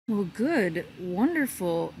Well, good,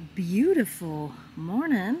 wonderful, beautiful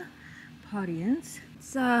morning, audience.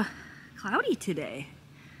 It's cloudy today.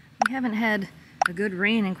 We haven't had a good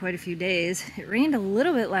rain in quite a few days. It rained a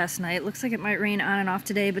little bit last night. Looks like it might rain on and off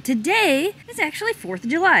today, but today is actually 4th of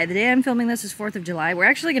July. The day I'm filming this is 4th of July. We're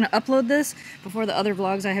actually going to upload this before the other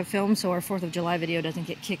vlogs I have filmed, so our 4th of July video doesn't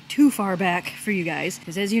get kicked too far back for you guys,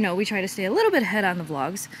 because as you know, we try to stay a little bit ahead on the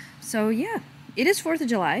vlogs. So yeah. It is 4th of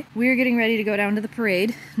July. We're getting ready to go down to the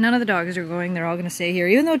parade. None of the dogs are going. They're all going to stay here.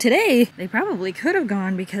 Even though today, they probably could have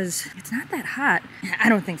gone because it's not that hot. I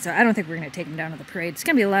don't think so. I don't think we're going to take them down to the parade. It's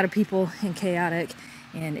going to be a lot of people and chaotic.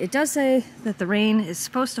 And it does say that the rain is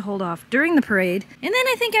supposed to hold off during the parade. And then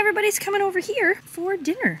I think everybody's coming over here for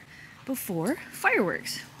dinner before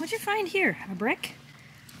fireworks. What'd you find here? A brick?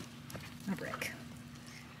 A brick.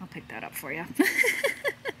 I'll pick that up for you.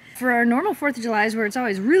 For our normal 4th of July's where it's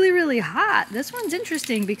always really, really hot, this one's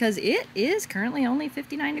interesting because it is currently only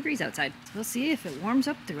 59 degrees outside. We'll see if it warms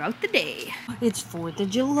up throughout the day. It's 4th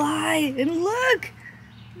of July, and look!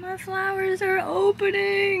 My flowers are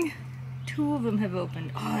opening! 2 of them have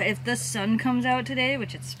opened. Oh, if the sun comes out today,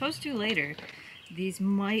 which it's supposed to later, these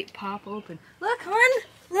might pop open. Look, hon!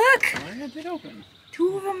 Look! Why are they open?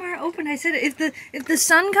 2 of them are open. I said if the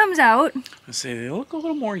sun comes out... I say they look a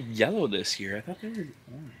little more yellow this year. I thought they were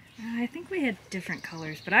orange. I think we had different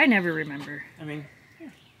colors, but I never remember. I mean,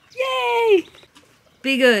 yeah. Yay!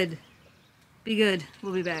 Be good. Be good.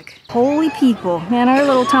 We'll be back. Holy people. Man, our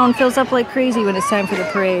little town fills up like crazy when it's time for the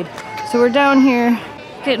parade. So we're down here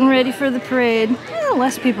getting ready for the parade.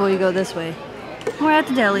 Less people you go this way. We're at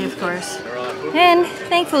the deli, of course. And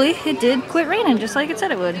thankfully, it did quit raining just like it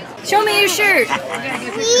said it would. Show me your shirt. Who's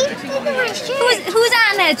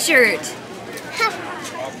on that shirt?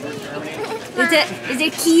 Is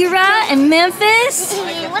it Kira and Memphis?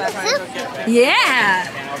 Yeah.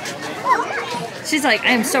 She's like,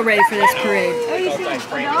 I am so ready for this parade.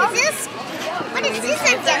 What is this,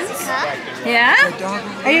 Jessica? Yeah?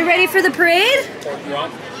 Are you ready for the parade?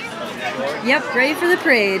 Yep, ready for the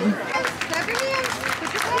parade.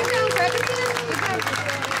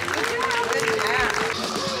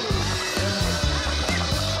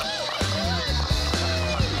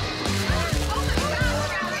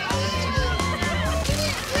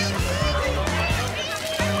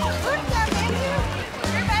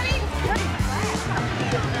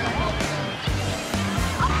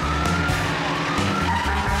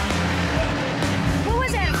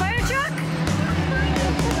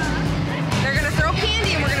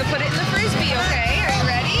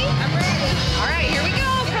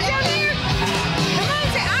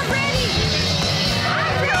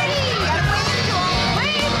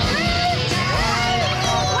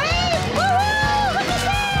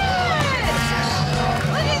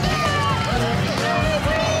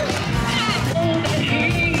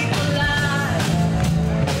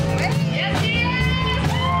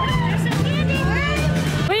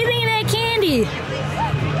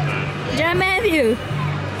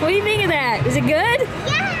 What do you think of that? Is it good?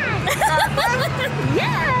 Yeah!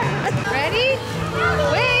 Yeah! Ready?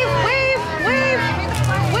 Wave, wave, wave,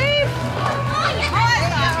 wave!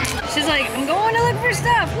 She's like, I'm going to look for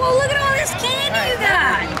stuff. Whoa, look at all this candy you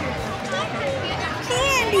got!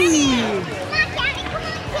 Candy!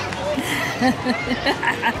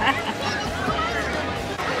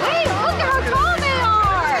 Wait, look at how tall they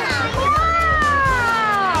are! Wow!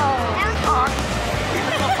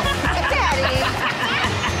 Daddy!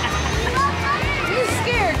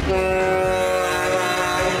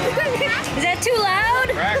 Is that too loud?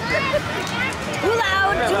 Too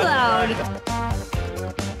loud, too loud.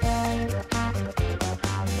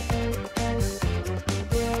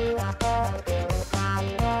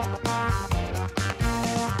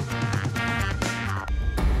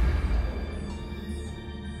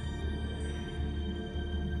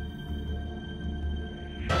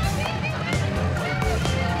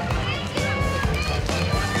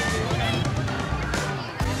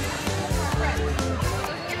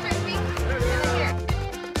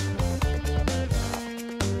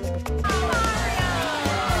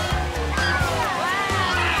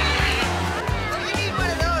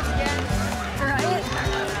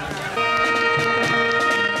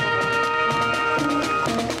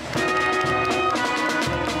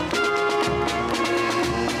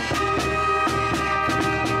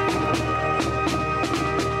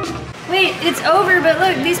 It's over, but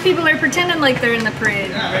look, these people are pretending like they're in the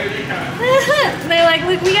parade. They're like,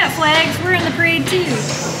 look, we got flags, we're in the parade too.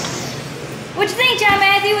 What'd you think, John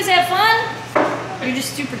Matthew? Was that fun? Or you're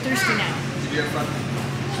just super thirsty now? Did you have fun?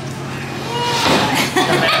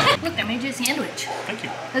 Look, I made you a sandwich. Thank you.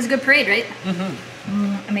 That was a good parade, right?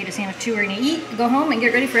 Mm-hmm. I made a sandwich too. We're gonna eat, go home, and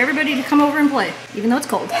get ready for everybody to come over and play, even though it's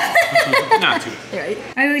cold. Not too bad. Right.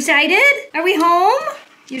 Are you excited? Are we home?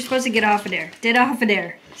 You're supposed to get off of there. Get off of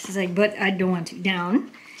there. She's like, but I don't want to.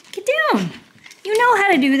 Down. Get down. You know how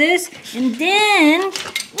to do this. And then we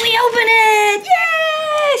open it.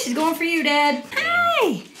 Yay! She's going for you, Dad.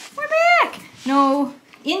 Hi. We're back. No,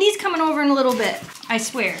 Indy's coming over in a little bit. I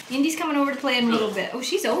swear. Indy's coming over to play in a little bit. Oh,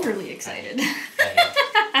 she's overly excited.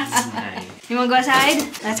 You want to go outside?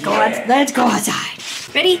 Let's go. Let's go outside.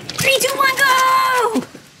 Ready? 3, 2, 1, go!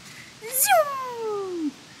 Zoom!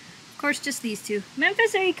 Of course, just these two.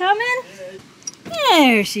 Memphis, are you coming?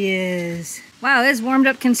 There she is. Wow, it's warmed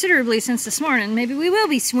up considerably since this morning. Maybe we will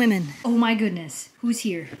be swimming. Oh my goodness. Who's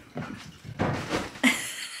here?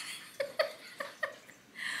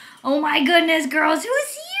 Oh my goodness, girls.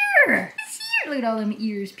 Who's here? Who's here? Look at all them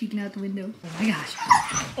ears peeking out the window. Oh my gosh.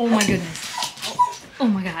 Oh my goodness. Oh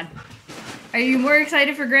my god. Are you more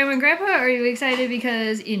excited for Grandma and Grandpa, or are you excited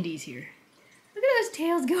because Indy's here? Look at those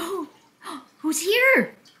tails go. Who's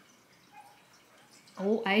here?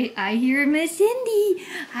 Oh, I hear Miss Indy.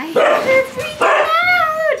 I hear her freaking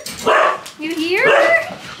out. You hear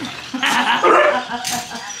her?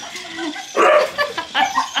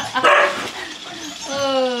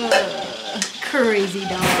 Crazy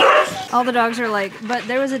dogs. All the dogs are like, but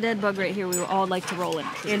there was a dead bug right here. We would all like to roll in.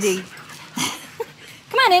 Indy.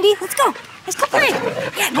 Come on, Indy. Let's go. Let's go play.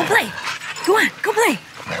 Yeah, go play. Go on, go play.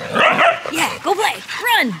 Yeah, go play.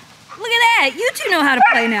 Run. Look at that. You two know how to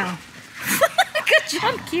play now. Good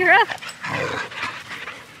job, Kira.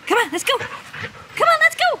 Come on, let's go. Come on,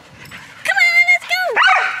 let's go. Come on, let's go.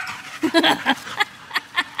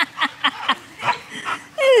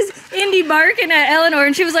 It was Indy barking at Eleanor,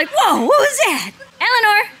 and she was like, whoa, what was that?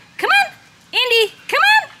 Eleanor, come on. Indy, come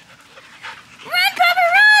on. Run, Papa,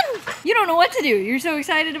 run. You don't know what to do. You're so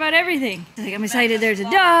excited about everything. Like, I'm excited there's a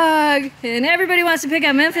dog, and everybody wants to pick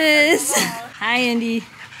up Memphis. Hi, Indy.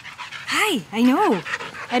 Hi, I know.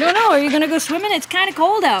 I don't know. Are you going to go swimming? It's kind of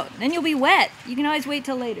cold out. Then you'll be wet. You can always wait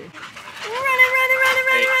till later. Running.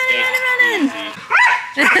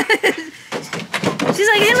 She's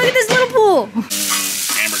like, hey, look at this little pool.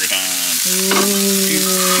 Hamburger time.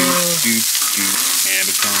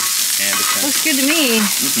 Looks good to me.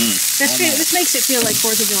 This makes it feel like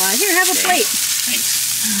 4th of July. Here, have a plate.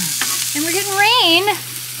 Thanks. And we're getting rain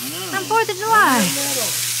on 4th of July.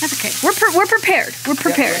 That's okay. We're prepared. We're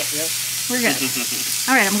prepared. We're good.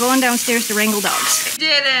 All right, I'm going downstairs to wrangle dogs.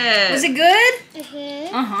 Did it! Was it good?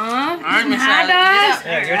 Mm-hmm. Uh-huh. All right, Miss Hot Riley, dogs? get up.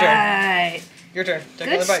 Yeah, your turn. Right. Your turn. Take Good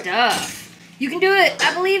another bite. stuff. You can do it.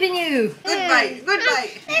 I believe in you. Good bite, good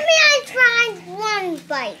bite. Maybe I tried one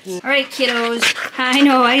bite. All right, kiddos. I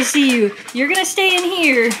know, I see you. You're going to stay in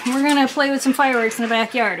here. We're going to play with some fireworks in the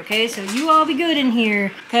backyard, okay? So you all be good in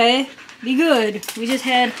here, okay? Be good. We just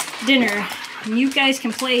had dinner, and you guys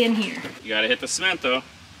can play in here. You gotta hit the cement though.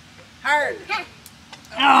 Hard. You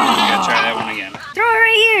gotta try that one again. Throw it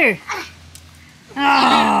right here.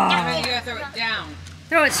 Oh. You gotta throw it down.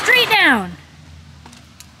 Throw it straight down.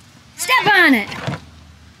 Step on it. Oh,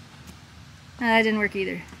 that didn't work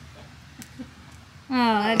either. Oh,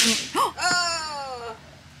 that didn't. Oh!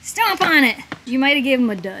 Stomp on it. You might have gave him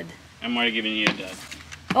a dud. I might have given you a dud.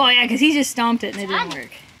 Oh, yeah, because he just stomped it and it didn't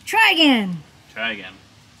work. Try again. Try again.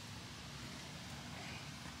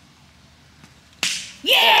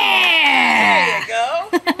 Yeah! There you go.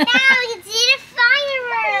 Now you see the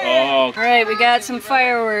fireworks. Oh, All right, we got some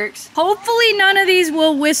fireworks. Hopefully none of these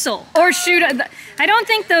will whistle or shoot. I don't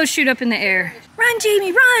think those shoot up in the air. Run,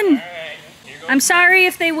 Jamie, run! I'm sorry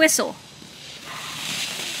if they whistle.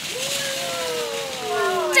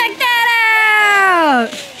 Check that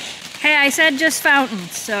out! Hey, I said just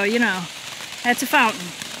fountains, so you know, that's a fountain.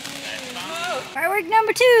 Firework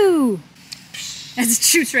number 2. As it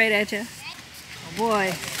shoots right at you. Oh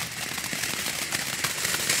boy.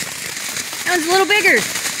 That one's a little bigger.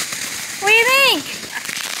 What do you think?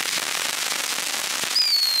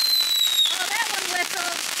 Oh, that one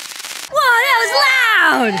whistled. Whoa, that was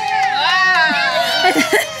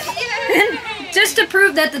loud! Just to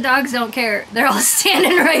prove that the dogs don't care, they're all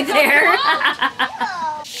standing right there.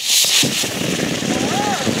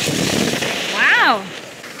 Wow.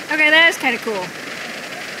 Okay, that is kind of cool.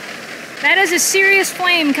 That is a serious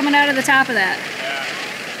flame coming out of the top of that.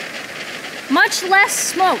 Much less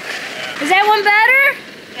smoke. Is that one better?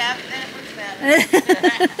 Yeah, that one's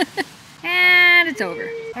better. And it's over.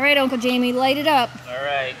 All right, Uncle Jamie, light it up. all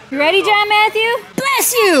right. You ready, John Matthew?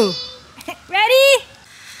 Bless you! Ready?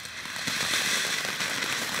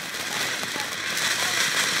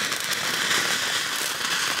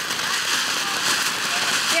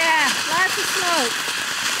 Yeah, lots of smoke.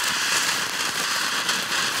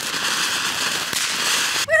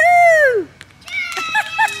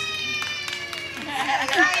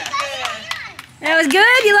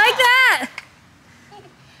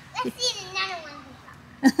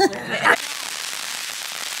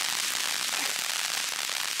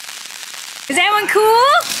 Is that one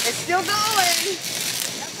cool? It's still going.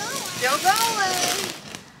 Still going.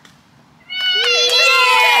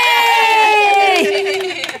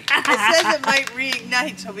 Yay! It says it might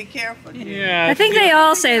reignite, so be careful. Yeah. I think they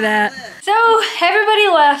all say that. So everybody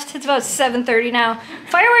left. It's about 7:30 now.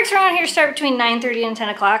 Fireworks around here start between 9:30 and 10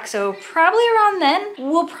 o'clock, so probably around then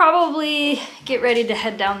we'll probably get ready to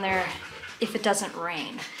head down there if it doesn't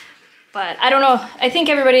rain. But I don't know. I think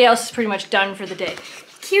everybody else is pretty much done for the day.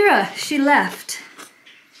 Kira, she left.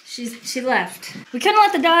 She left. We couldn't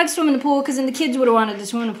let the dogs swim in the pool because then the kids would have wanted to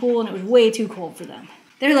swim in the pool and it was way too cold for them.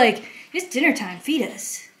 They're like, it's dinner time, feed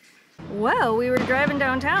us. Well, we were driving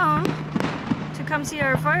downtown to come see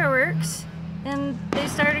our fireworks and they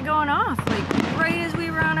started going off like right as we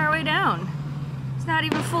were on our way down. It's not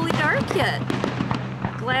even fully dark yet.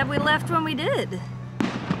 Glad we left when we did.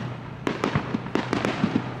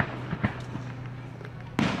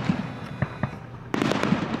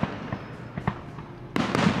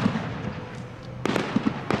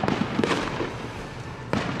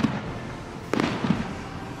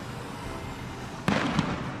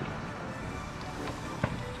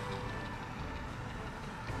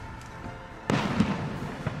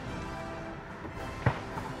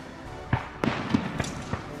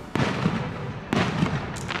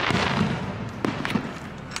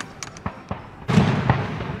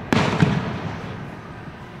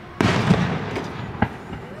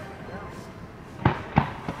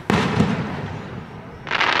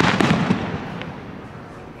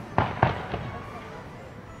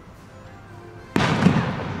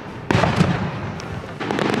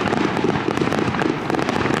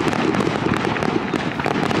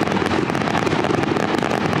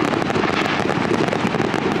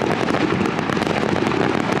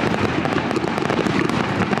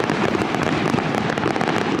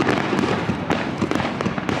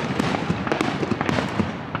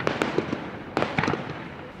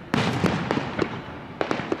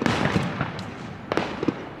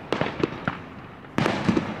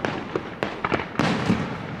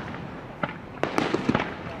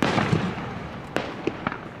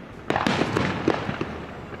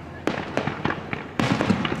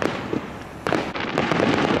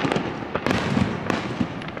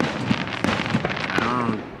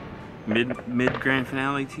 Mid grand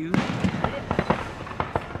finale too.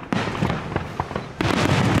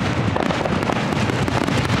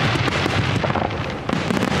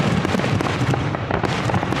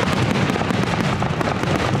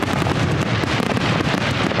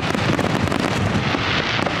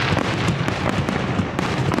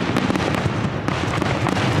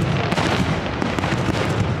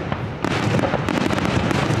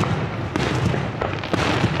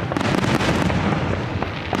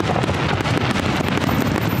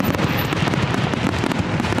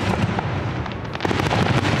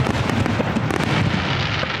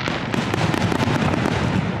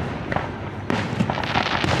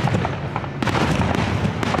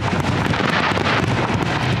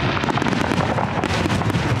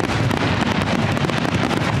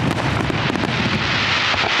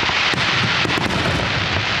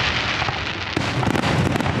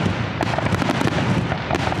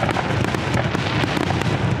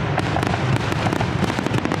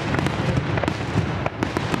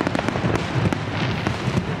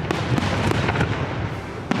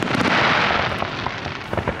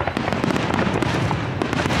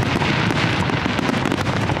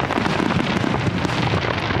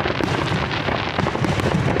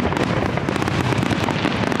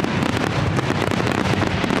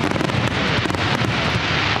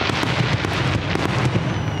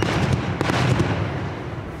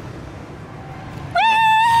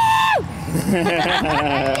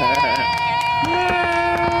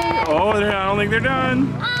 Oh, I don't think they're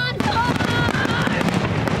done. On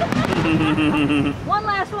time! One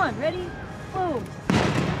last one. Ready? Boom.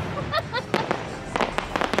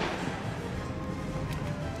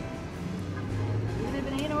 Even if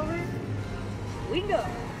it ain't over, we can go.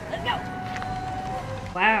 Let's go.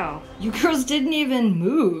 Wow, you girls didn't even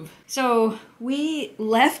move. So we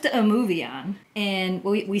left a movie on and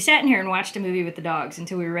we sat in here and watched a movie with the dogs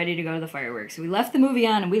until we were ready to go to the fireworks. So we left the movie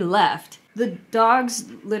on and we left. The dogs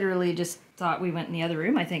literally just thought we went in the other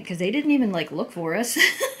room, I think, because they didn't even like look for us. Yeah,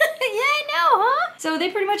 I know, huh? So they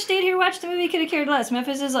pretty much stayed here, watched the movie, could have cared less.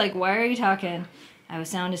 Memphis is like, why are you talking? I was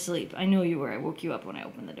sound asleep. I know you were. I woke you up when I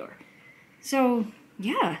opened the door. So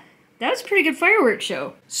yeah. That was a pretty good fireworks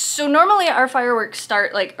show. So normally our fireworks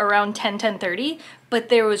start like around 10:30, but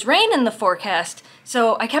there was rain in the forecast.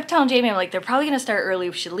 So I kept telling Jamie, I'm like, they're probably gonna start early.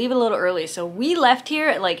 We should leave a little early. So we left here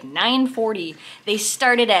at like 9:40. They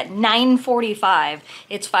started at 9:45.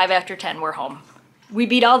 It's 5 after 10, we're home. We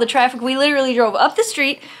beat all the traffic. We literally drove up the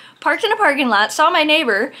street, parked in a parking lot, saw my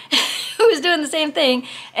neighbor who was doing the same thing,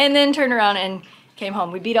 and then turned around and came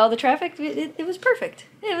home. We beat all the traffic. It was perfect.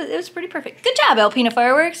 It was pretty perfect. Good job, Alpena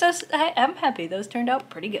Fireworks. I'm happy. Those turned out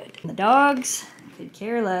pretty good. The dogs could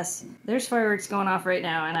care less. There's fireworks going off right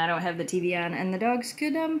now, and I don't have the TV on, and the dogs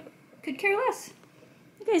could care less.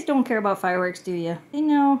 You guys don't care about fireworks, do you? You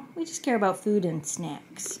know, we just care about food and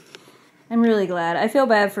snacks. I'm really glad. I feel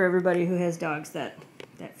bad for everybody who has dogs that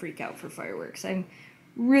freak out for fireworks. I'm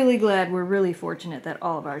really glad we're really fortunate that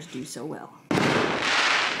all of ours do so well.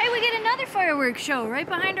 Hey, we get another fireworks show right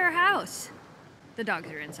behind our house. The dogs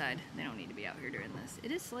are inside. They don't need to be out here during this.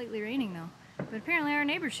 It is slightly raining though, but apparently our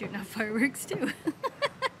neighbor's shooting off fireworks too.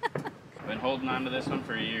 I've been holding on to this one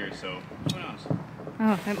for a year, so who knows?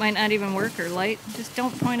 Oh, it might not even work or light. Just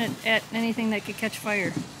don't point it at anything that could catch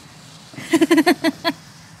fire.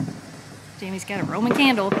 Jamie's got a Roman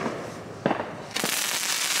candle.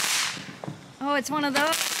 Oh, it's one of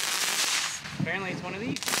those. Apparently it's one of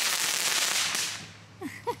these. There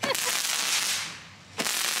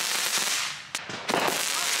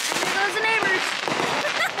goes the neighbors.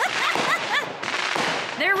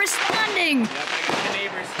 They're responding. Yep, I got the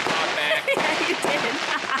neighbors to talk back. Yeah, you did.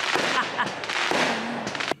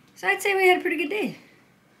 So I'd say we had a pretty good day.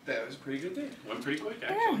 That was a pretty good day. Went pretty quick,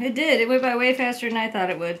 actually. Yeah, it did. It went by way faster than I thought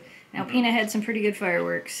it would. Alpena had some pretty good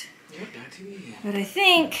fireworks. Yep, not too bad. But I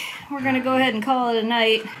think we're going to go ahead and call it a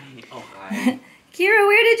night. Oh, hi. Kira,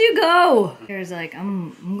 where did you go? Kira's like,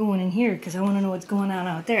 I'm going in here because I want to know what's going on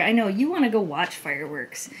out there. I know, you want to go watch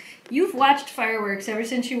fireworks. You've watched fireworks ever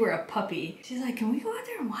since you were a puppy. She's like, can we go out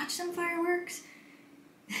there and watch some fireworks?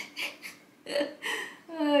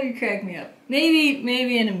 Oh, you crack me up.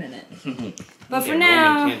 Maybe in a minute. But for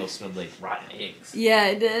now... Roman candle smelled like rotten eggs. Yeah,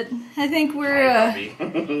 it did. I think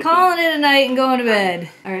we're calling it a night and going to bed.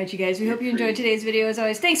 Alright, you guys, we hope you enjoyed today's video as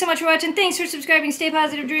always. Thanks so much for watching. Thanks for subscribing. Stay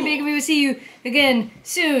positive, dream big, and we will see you again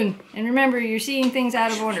soon. And remember, you're seeing things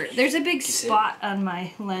out of order. There's a big spot on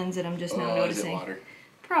my lens that I'm just now noticing. Is it water?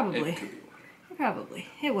 Probably. Probably.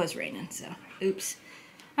 It was raining, so oops.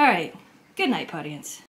 Alright. Good night, audience.